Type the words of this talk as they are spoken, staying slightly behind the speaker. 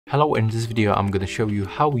Hello, in this video I'm going to show you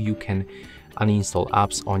how you can uninstall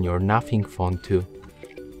apps on your Nothing Phone 2.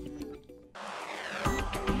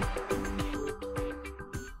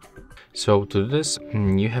 So to do this,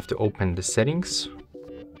 you have to open the settings.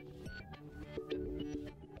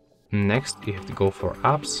 Next you have to go for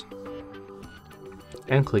apps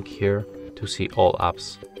and click here to see all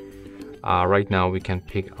apps. Right now we can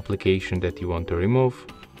pick application that you want to remove.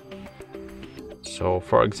 So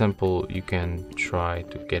for example, you can try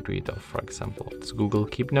to get rid of, for example, it's Google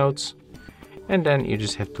Keep Notes, and then you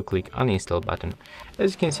just have to click uninstall button.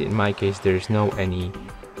 As you can see, in my case there is no any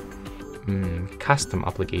custom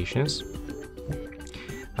applications,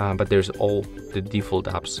 but there's all the default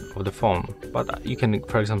apps of the phone. But you can,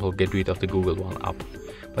 for example, get rid of the Google One app.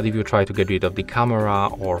 But if you try to get rid of the camera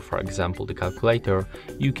or, for example, the calculator,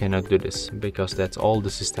 you cannot do this because that's all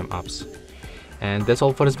the system apps. And that's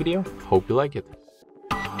all for this video. Hope you like it.